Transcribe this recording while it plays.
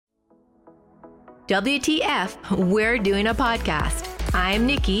WTF, we're doing a podcast. I'm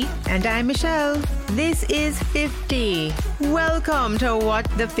Nikki. And I'm Michelle. This is 50. Welcome to What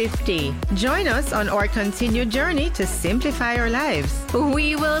the 50. Join us on our continued journey to simplify our lives.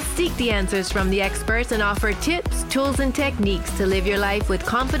 We will seek the answers from the experts and offer tips, tools, and techniques to live your life with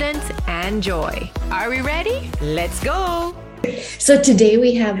confidence and joy. Are we ready? Let's go. So today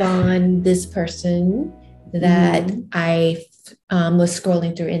we have on this person that I was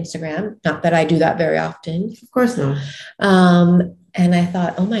scrolling through Instagram. Not that I do that very often. Of course not. And I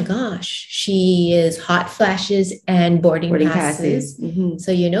thought, oh my gosh, she is hot flashes and boarding passes. Mm-hmm.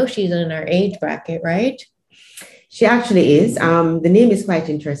 So, you know, she's in our age bracket, right? She actually is. The name is quite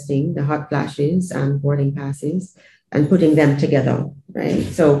interesting, the hot flashes and boarding passes, and putting them together, right?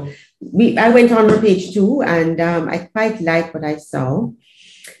 So I went on her page too, and I quite like what I saw.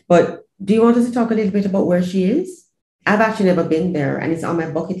 But do you want us to talk a little bit about where she is? I've actually never been there, and it's on my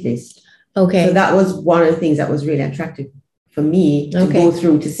bucket list. Okay. So that was one of the things that was really attractive for me to go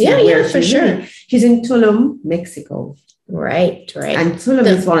through to see where for sure. She's in Tulum, Mexico. Right. And Tulum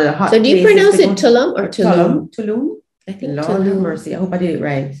is one of the hot places. So do you pronounce it Tulum or Tulum? Tulum? I think Lord Tulum. have mercy. I hope I did it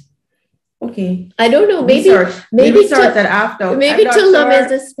right. Okay. I don't know. Maybe start that after. Maybe Tulum sure. is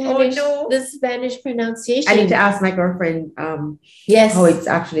the Spanish Spanish pronunciation. I need to ask my girlfriend yes, how it's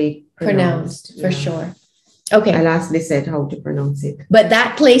actually pronounced for sure. Okay. I'll ask Lisette how to pronounce it. But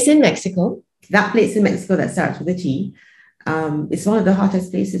that place in Mexico. That place in Mexico that starts with a T. It's one of the hottest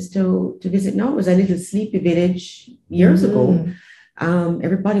places to visit now. It was a little sleepy village years ago.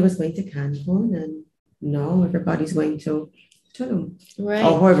 Everybody was going to Cancun, and now everybody's going to Tulum. Right.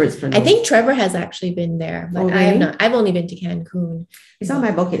 Or however it's pronounced. I think Trevor has actually been there, but I have not. I've only been to Cancun. It's on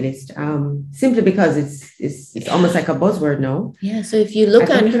my bucket list, simply because it's almost like a buzzword now. Yeah. So if you look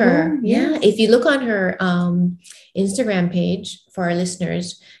on her, if you look on her Instagram page for our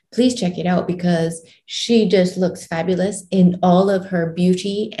listeners, please check it out because she just looks fabulous in all of her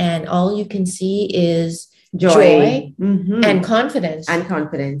beauty, and all you can see is joy and confidence.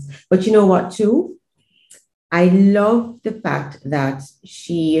 But you know what, too? I love the fact that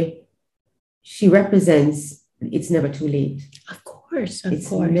she represents it's never too late. Of course. It's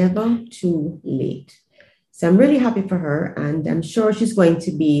never too late. So I'm really happy for her, and I'm sure she's going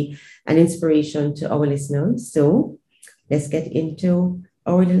to be an inspiration to our listeners. So let's get into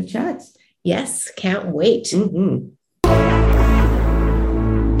our little chat. Yes, can't wait.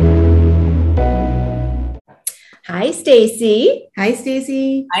 Hi, Stacy. Hi,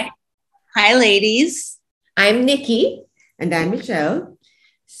 Stacy. Hi, ladies. I'm Nikki. And I'm Michelle.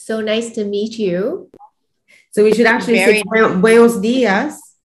 So nice to meet you. So we should actually say buenos dias.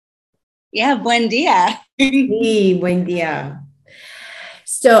 Yeah, buen dia. Sí, buen dia.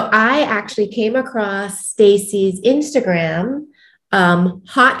 So I actually came across Stacy's Instagram,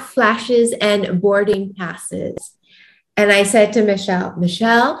 hot flashes and boarding passes. And I said to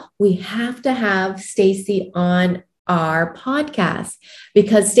Michelle, we have to have Stacy on our podcast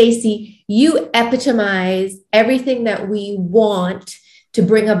because Stacy, you epitomize everything that we want to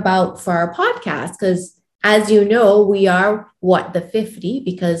bring about for our podcast. Because as you know, we are the 50,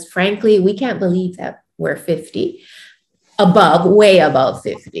 because frankly, we can't believe that we're 50, way above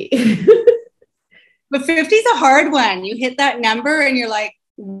 50. But 50 is a hard one. You hit that number and you're like,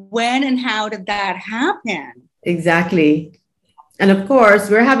 when and how did that happen? Exactly. And of course,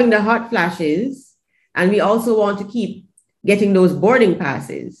 we're having the hot flashes, and we also want to keep getting those boarding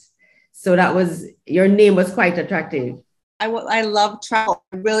passes. So your name was quite attractive. I love travel.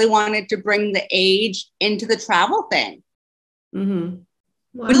 I really wanted to bring the age into the travel thing.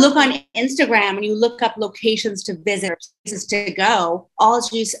 Wow. You look on Instagram and you look up locations to visit, places to go. All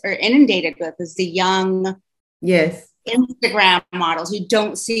you are inundated with is the young Instagram models. You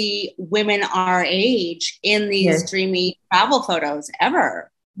don't see women our age in these dreamy travel photos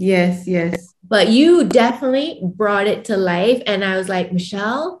ever. Yes. But you definitely brought it to life. And I was like,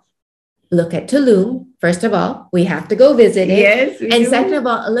 Michelle, look at Tulum. First of all, we have to go visit it. Yes. And second of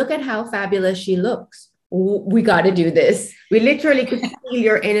all, look at how fabulous she looks. We got to do this. We literally could feel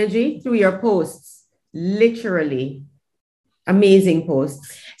your energy through your posts. Literally. Amazing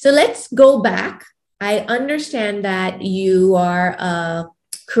posts. So let's go back. I understand that you are a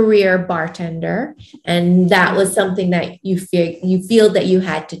career bartender, and that was something that you feel that you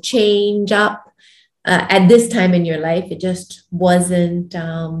had to change up at this time in your life. It just wasn't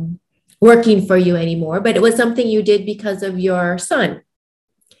working for you anymore, but it was something you did because of your son.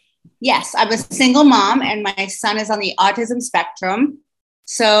 Yes, I'm a single mom, and my son is on the autism spectrum.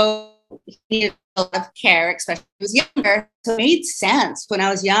 So he needed a lot of care, especially when he was younger. So it made sense when I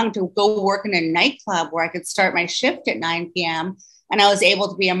was young to go work in a nightclub where I could start my shift at 9 p.m. and I was able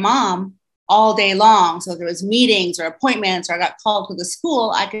to be a mom all day long. So there was meetings or appointments, or I got called to the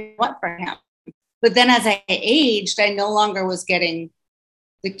school, I could what for him. But then as I aged, I no longer was getting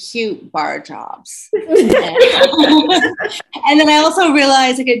the cute bar jobs. And then I also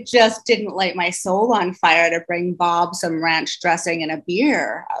realized like it just didn't light my soul on fire to bring Bob some ranch dressing and a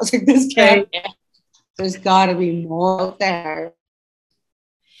beer. I was like, this can't, there's got to be more out there.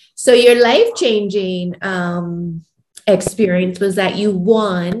 So your life-changing experience was that you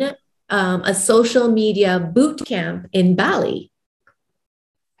won a social media boot camp in Bali.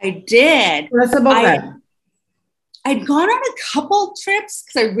 I did. What's about that? I'd gone on a couple trips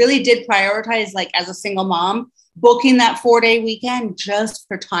because I really did prioritize, like as a single mom, booking that 4-day weekend just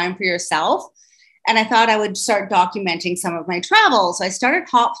for time for yourself. And I thought I would start documenting some of my travels. So I started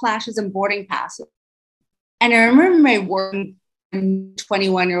hot flashes and boarding passes. And I remember my work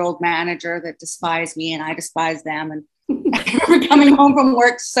 21-year-old manager that despised me and I despised them. And I remember coming home from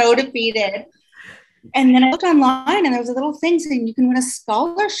work so defeated. And then I looked online and there was a little thing saying you can win a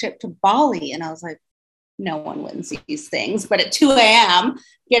scholarship to Bali. And I was like, no one wins these things. But at 2 a.m.,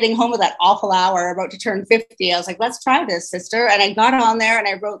 getting home at that awful hour, about to turn 50, I was like, let's try this, sister. And I got on there and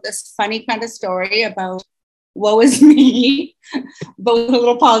I wrote this funny kind of story about woe is me, but with a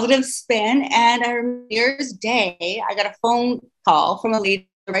little positive spin. And I remember New Year's Day, I got a phone call from a lead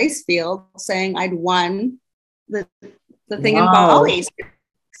rice field saying I'd won the thing in Bali.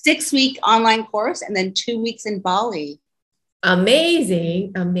 6-week online course and then 2 weeks in Bali.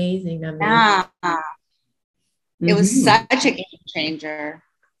 Amazing. Yeah. It was such a game changer.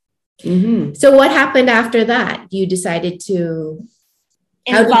 Mm-hmm. So what happened after that? You decided to...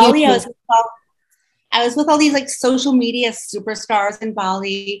 In Bali, I was with all these like social media superstars in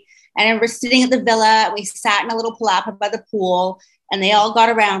Bali. And I remember sitting at the villa and we sat in a little palapa by the pool and they all got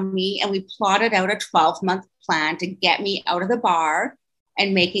around me and we plotted out a 12-month plan to get me out of the bar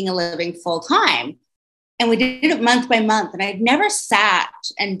and making a living full time. And we did it month by month. And I'd never sat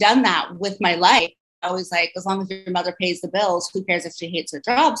and done that with my life. I was like, as long as your mother pays the bills, who cares if she hates her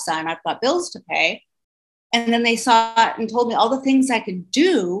job, son? I've got bills to pay. And then they saw it and told me all the things I could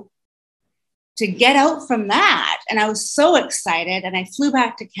do to get out from that. And I was so excited. And I flew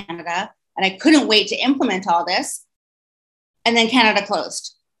back to Canada and I couldn't wait to implement all this. And then Canada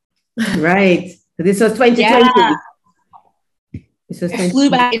closed. Right. So this was 2020. Yeah. I flew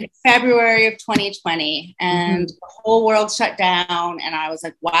back in February of 2020 and the whole world shut down. And I was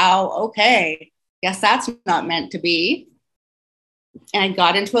like, wow, okay, guess that's not meant to be. And I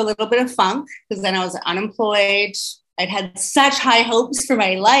got into a little bit of funk because then I was unemployed. I'd had such high hopes for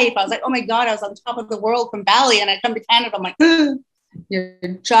my life. I was like, oh my God, I was on top of the world from Bali. And I come to Canada, I'm like, you're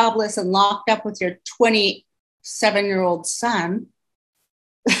jobless and locked up with your 27-year-old son.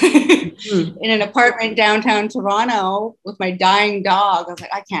 In an apartment downtown Toronto with my dying dog. I was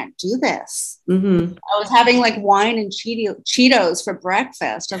like, I can't do this. I was having like wine and Cheetos for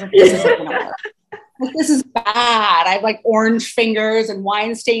breakfast. I was like, this isn't gonna work. Like, this is bad. I have like orange fingers and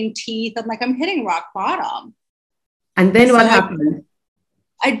wine stained teeth. I'm like, I'm hitting rock bottom. And then what happened?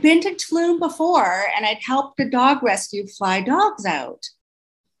 I'd been to Tulum before and I'd helped a dog rescue fly dogs out.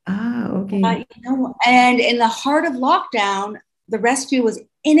 Ah, okay. And in the heart of lockdown, the rescue was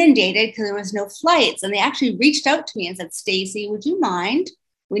inundated because there was no flights. And they actually reached out to me and said, Stacey, would you mind?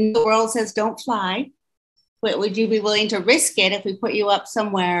 When the world says don't fly, but would you be willing to risk it if we put you up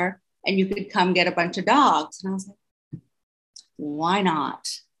somewhere and you could come get a bunch of dogs? And I was like, why not?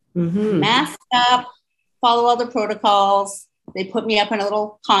 Mask up, follow all the protocols. They put me up in a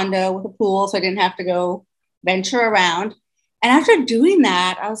little condo with a pool so I didn't have to go venture around. And after doing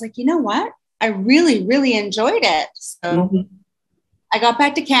that, I was like, you know what? I really, really enjoyed it. So I got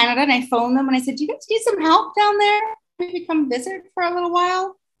back to Canada and I phoned them and I said, do you guys need some help down there? Maybe come visit for a little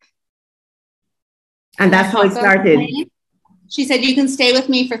while. And that's how it started. She said, you can stay with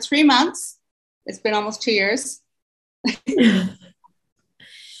me for 3 months. It's been almost 2 years.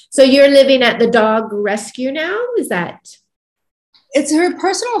 So you're living at the dog rescue now? Is that? It's her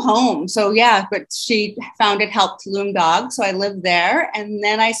personal home. So yeah, but she founded Help Tulum Dog. So I lived there. And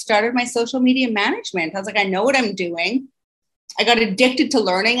then I started my social media management. I was like, I know what I'm doing. I got addicted to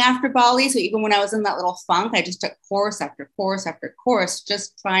learning after Bali. So even when I was in that little funk, I just took course after course after course,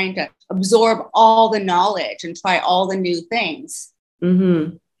 just trying to absorb all the knowledge and try all the new things.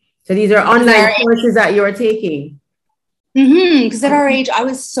 So these are online courses that you're taking? Because at our age, I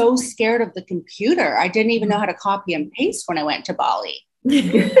was so scared of the computer. I didn't even know how to copy and paste when I went to Bali.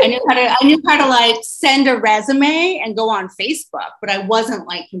 I knew how to like send a resume and go on Facebook, but I wasn't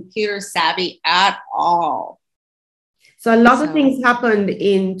like computer savvy at all. So a lot of things happened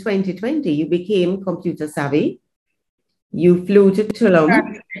in 2020. You became computer savvy. You flew to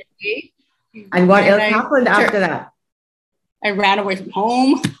Tulum. And what else happened after that? I ran away from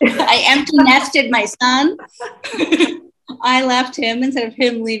home. I empty nested my son. I left him instead of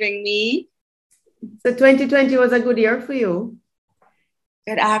him leaving me. So 2020 was a good year for you.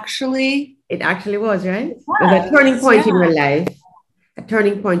 It actually was, right? It was a turning point in your life. A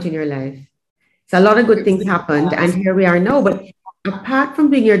turning point in your life. So a lot of good things happened, and here we are now. But apart from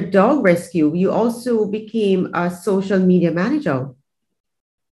being your dog rescue, you also became a social media manager.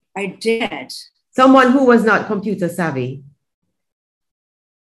 I did. Someone who was not computer savvy.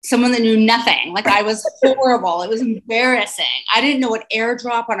 Someone that knew nothing. Like, I was horrible. It was embarrassing. I didn't know what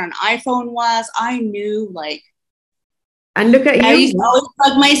AirDrop on an iPhone was. I knew, like, and look at you. I used to always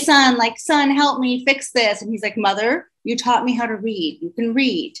bug my son, like, son, help me fix this. And he's like, mother, you taught me how to read. You can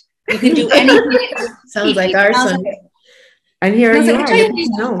read. You can do anything. Sounds like our son. And here you are. I taught you how to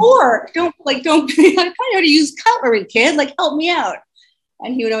use a fork. Don't I taught you how to use cutlery, kid. Like, help me out.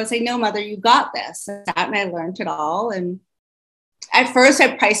 And he would always say, no, mother, you got this. And I learned it all. And at first,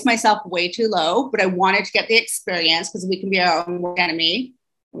 I priced myself way too low, but I wanted to get the experience because we can be our own worst enemy.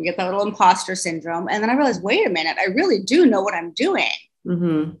 We get that little imposter syndrome. And then I realized, wait a minute, I really do know what I'm doing.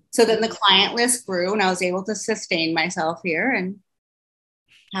 Mm-hmm. So then the client list grew and I was able to sustain myself here and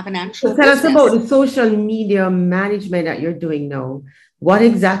have an actual business. Tell us about the social media management that you're doing now. What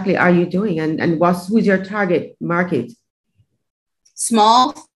exactly are you doing? And who's your target market?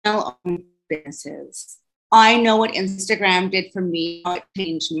 Small female-owned businesses. I know what Instagram did for me, how it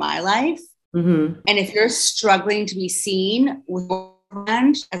changed my life. Mm-hmm. And if you're struggling to be seen with your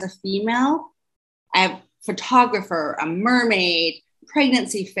brand as a female, I have a photographer, a mermaid,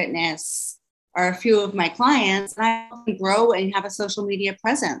 pregnancy fitness are a few of my clients, and I help them grow and have a social media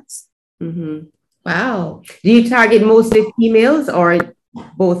presence. Mm-hmm. Wow. Do you target mostly females or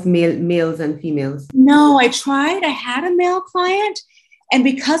both males and females? No, I tried. I had a male client. And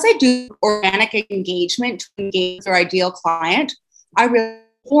because I do organic engagement to engage with our ideal client, I really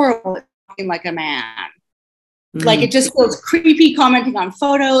horrible at talking like a man. Mm-hmm. Like, it just feels creepy commenting on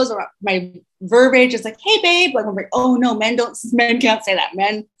photos, or my verbiage is like, hey, babe. Like, I'm like, oh, no, men can't say that.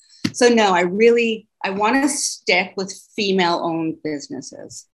 Men. So, no, I want to stick with female-owned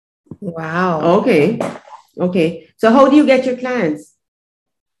businesses. Wow. Okay. So how do you get your clients?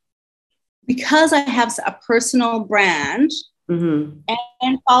 Because I have a personal brand, mm-hmm.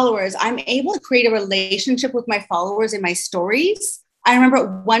 and followers, I'm able to create a relationship with my followers in my stories. I remember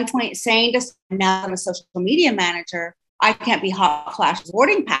at one point saying to someone, now I'm a social media manager, I can't be Hot Flashes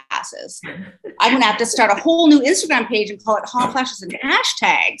boarding passes. I'm going to have to start a whole new Instagram page and call it Hot Flashes and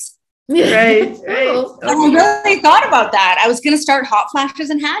hashtags. Right. And I really thought about that. I was going to start Hot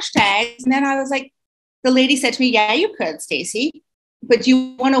Flashes and hashtags. And then I was like, the lady said to me, yeah, you could, Stacey, but do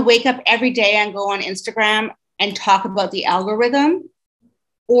you want to wake up every day and go on Instagram and talk about the algorithm?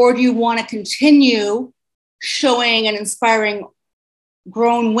 Or do you want to continue showing and inspiring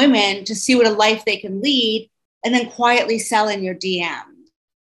grown women to see what a life they can lead and then quietly sell in your DM?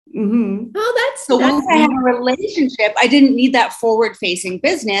 Mm-hmm. Oh, once I had a relationship, I didn't need that forward-facing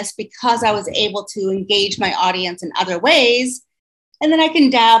business because I was able to engage my audience in other ways. And then I can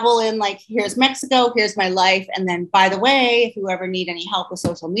dabble in, like, here's Mexico, here's my life. And then, by the way, if you ever need any help with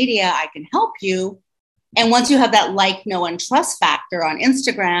social media, I can help you. And once you have that like, know, and trust factor on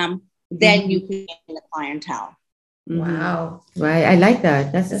Instagram, then you can get the clientele. Wow. Right. I like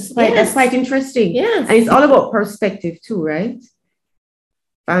that. That's quite interesting. Yes. And it's all about perspective too, right?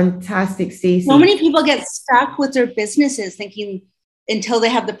 Fantastic, Stacey. So many people get stuck with their businesses thinking until they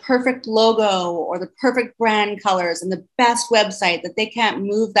have the perfect logo or the perfect brand colors and the best website that they can't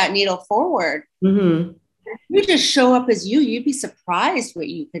move that needle forward. Mm-hmm. If you just show up as you'd be surprised what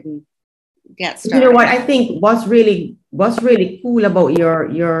you can get started. You know what? I think what's really cool about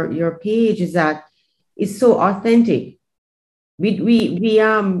your page is that it's so authentic. We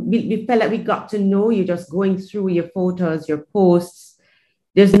felt like we got to know you just going through your photos, your posts.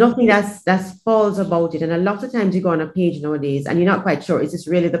 There's nothing that's false about it. And a lot of times you go on a page nowadays and you're not quite sure, is this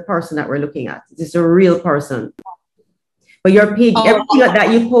really the person that we're looking at? Is this a real person? But your page, everything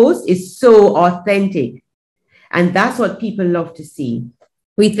that you post is so authentic. And that's what people love to see.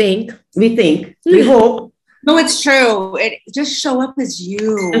 We think. We hope. No, it's true. It just show up as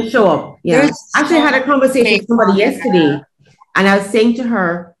you. Just show up. Yeah. Actually, I had a conversation with somebody yesterday, and I was saying to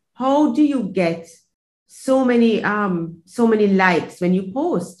her, how do you get so many likes when you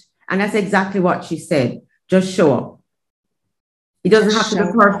post? And that's exactly what she said. Just show up. It doesn't have to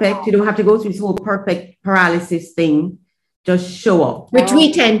be perfect. You don't have to go through this whole perfect paralysis thing. Just show up. Which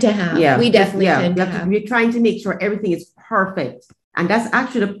we tend to have. Yeah. We definitely tend to have. We're trying to make sure everything is perfect. And that's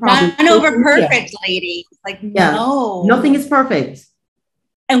actually the problem. Not over perfect, lady. Like, no. Nothing is perfect.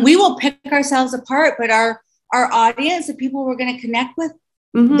 And we will pick ourselves apart, but our audience, the people we're going to connect with,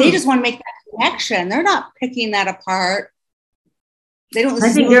 they just want to make that connection. They're not picking that apart. They don't. I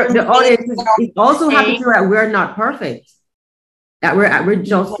think the audience is also happy to that we're not perfect. That we're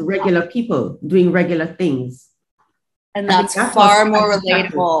just regular people doing regular things. And that's far more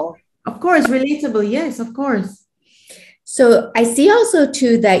relatable. Of course, relatable. Yes, of course. So I see also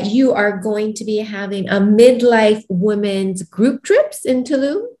too that you are going to be having a midlife women's group trips in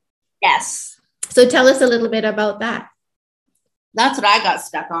Tulum. Yes. So tell us a little bit about that. That's what I got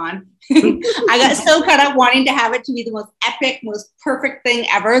stuck on. I got so caught up wanting to have it to be the most epic, most perfect thing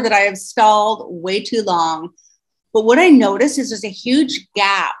ever that I have stalled way too long. But what I noticed is there's a huge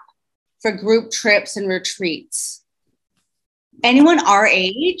gap for group trips and retreats. Anyone our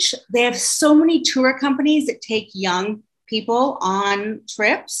age, they have so many tour companies that take young people on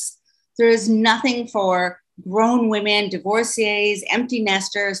trips. There is nothing for grown women, divorcees, empty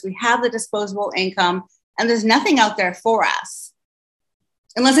nesters. We have the disposable income, and there's nothing out there for us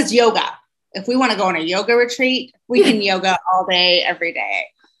unless it's yoga. If we want to go on a yoga retreat, we can yoga all day, every day.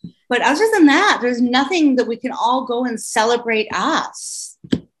 But other than that, there's nothing that we can all go and celebrate us.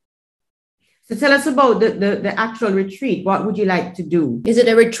 So tell us about the actual retreat. What would you like to do? Is it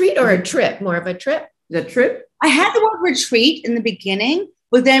a retreat or a trip? More of a trip? The trip? I had the word retreat in the beginning,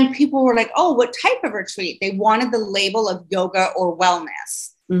 but then people were like, oh, what type of retreat? They wanted the label of yoga or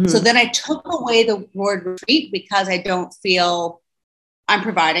wellness. So then I took away the word retreat because I don't feel I'm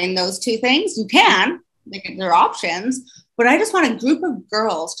providing those two things. You can, there are options, but I just want a group of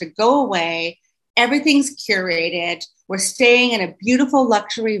girls to go away. Everything's curated. We're staying in a beautiful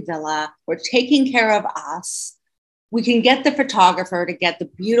luxury villa. We're taking care of us. We can get the photographer to get the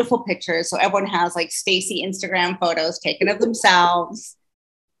beautiful pictures. So everyone has like Stacy Instagram photos taken of themselves.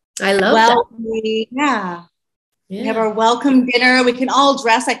 I love that. Yeah. We have our welcome dinner. We can all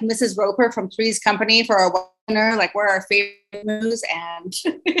dress like Mrs. Roper from Three's Company for our dinner, like we're our favorite moves. And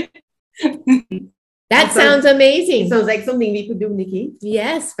that sounds amazing. Sounds like something we could do, Nikki.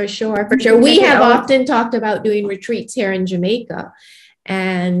 Yes, for sure. For sure. We have often talked about doing retreats here in Jamaica.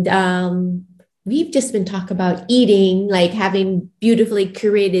 And we've just been talking about eating, like having beautifully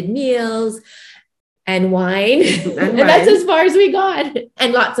curated meals and wine. And that's as far as we got.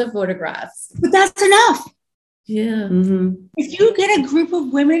 And lots of photographs. But that's enough. Yeah. If you get a group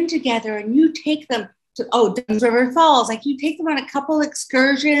of women together and you take them to, Dunn's River Falls, like you take them on a couple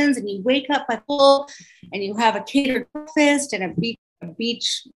excursions and you wake up by full and you have a catered breakfast and a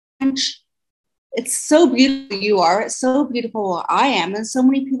beach lunch. It's so beautiful you are. It's so beautiful I am. And so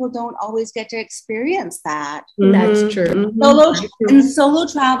many people don't always get to experience that. That's true. Solo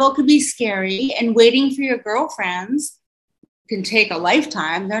travel could be scary, and waiting for your girlfriends can take a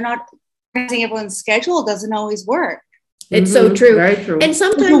lifetime. They're not, everyone's schedule doesn't always work. It's so true. Very true. And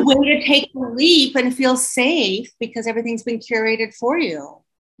sometimes it's a way to take the leap and feel safe because everything's been curated for you.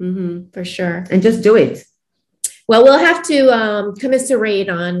 For sure. And just do it. Well, we'll have to commiserate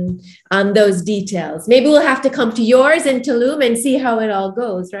on those details. Maybe we'll have to come to yours in Tulum and see how it all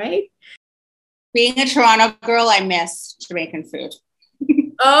goes, right? Being a Toronto girl, I miss Jamaican food.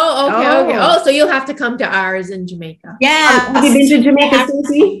 Okay. Oh, so you'll have to come to ours in Jamaica. Yeah. Have you been to Jamaica,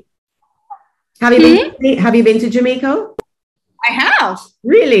 Susie? Have you been to Jamaica? I have.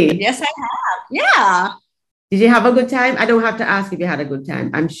 Really? Yes, I have. Yeah. Did you have a good time? I don't have to ask if you had a good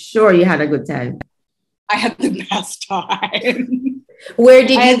time. I'm sure you had a good time. I had the best time. Where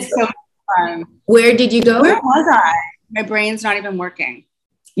did you go? So much fun. Where did you go? Where was I? My brain's not even working.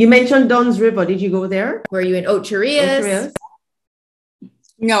 You mentioned Dunn's River. Did you go there? Were you in Ocherias?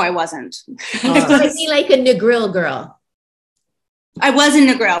 No, I wasn't. Was he like a Negril girl? I was in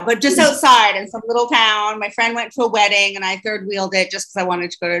Negril, but just outside in some little town. My friend went to a wedding and I third wheeled it just because I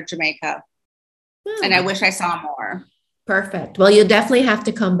wanted to go to Jamaica. And I wish I saw more. Perfect. Well, you'll definitely have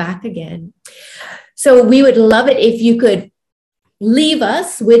to come back again. So we would love it if you could leave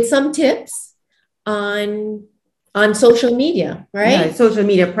us with some tips on social media, right? Yeah, social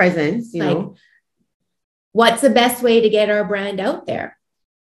media presence, you know. What's the best way to get our brand out there?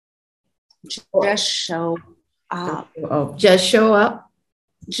 Just show up. Just show up.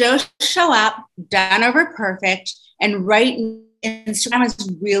 Just show up, done over perfect. And right now, Instagram is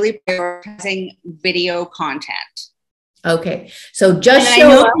really prioritizing video content. Okay. So just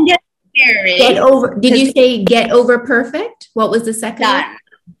show up. Get over. Did you say get over perfect? What was the second one?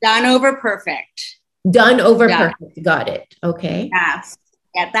 Done over perfect. Done over perfect. Got it. Okay. Yes.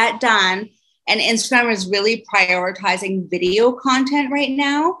 Get that done. And Instagram is really prioritizing video content right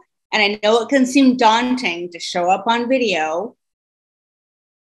now. And I know it can seem daunting to show up on video,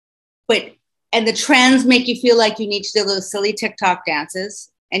 and the trends make you feel like you need to do those silly TikTok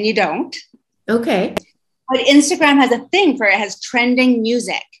dances. and you don't. Okay. But Instagram has a thing for it has trending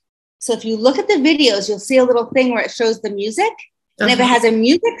music. So if you look at the videos, you'll see a little thing where it shows the music. And if it has a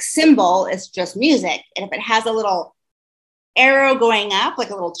music symbol, it's just music. And if it has a little arrow going up, like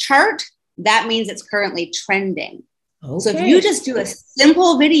a little chart, that means it's currently trending. Okay. So if you just do a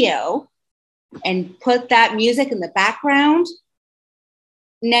simple video and put that music in the background,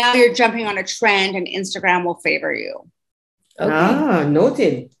 now you're jumping on a trend and Instagram will favor you. Okay.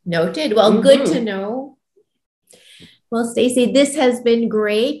 Noted. Well, good to know. Well, Stacey, this has been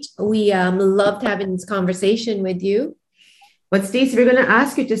great. We loved having this conversation with you. But Stacey, we're going to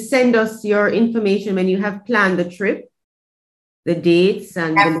ask you to send us your information when you have planned the trip, the dates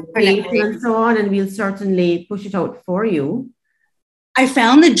and the location and so on, and we'll certainly push it out for you. I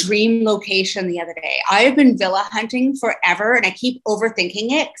found the dream location the other day. I have been villa hunting forever, and I keep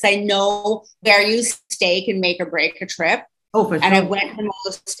overthinking it because I know where you stay can make or break a trip. Oh, for sure. And I went to the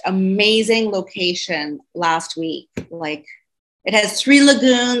most amazing location last week. Like, it has 3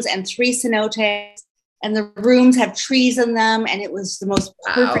 lagoons and 3 cenotes, and the rooms have trees in them. And it was the most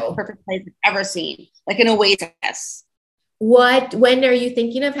perfect place I've ever seen, like an oasis. When are you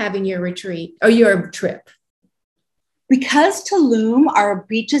thinking of having your retreat or your trip? Because Tulum, our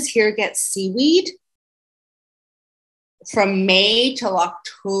beaches here get seaweed from May till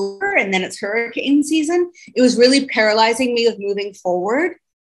October, and then it's hurricane season. It was really paralyzing me with moving forward.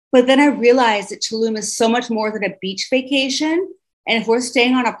 But then I realized that Tulum is so much more than a beach vacation. And if we're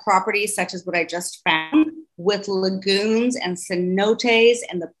staying on a property such as what I just found with lagoons and cenotes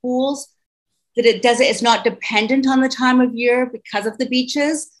and the pools, that it's not dependent on the time of year because of the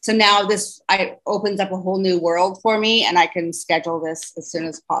beaches. So now this opens up a whole new world for me, and I can schedule this as soon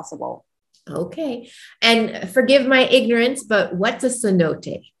as possible. Okay. And forgive my ignorance, but what's a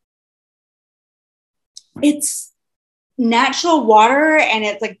cenote? It's natural water, and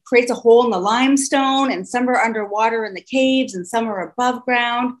it like creates a hole in the limestone, and some are underwater in the caves and some are above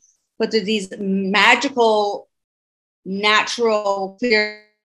ground. But there's these magical, natural, clear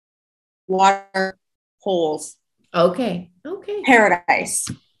water holes. Okay. Paradise.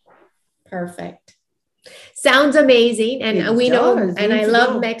 Perfect. Sounds amazing. And I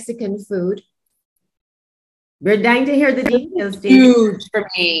love Mexican food. We're dying to hear the details. Huge for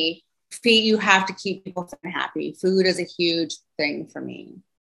me. You have to keep people happy. Food is a huge thing for me.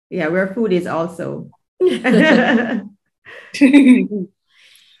 Yeah, where food is also. Well,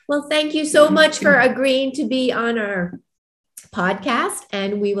 thank you so much for agreeing to be on our podcast,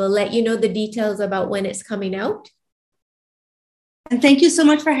 and we will let you know the details about when it's coming out. And thank you so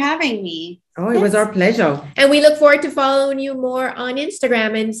much for having me. Oh, it was our pleasure. And we look forward to following you more on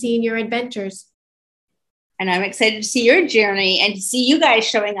Instagram and seeing your adventures. And I'm excited to see your journey and to see you guys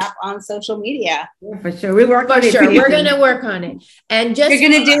showing up on social media. Yeah, for sure. We'll work on it. We're going to work on it. And you're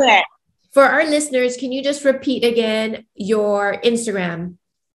going to do it. For our listeners, can you just repeat again your Instagram?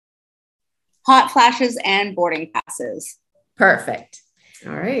 Hot Flashes and Boarding Passes. Perfect.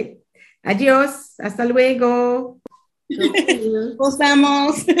 All right. Adios. Hasta luego. Nos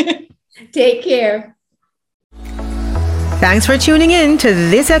vemos. Take care. Thanks for tuning in to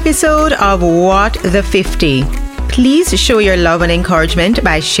this episode of What the 50. Please show your love and encouragement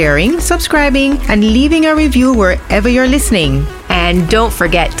by sharing, subscribing, and leaving a review wherever you're listening. And don't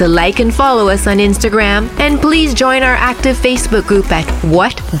forget to like and follow us on Instagram. And please join our active Facebook group at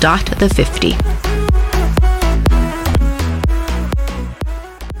What.the50.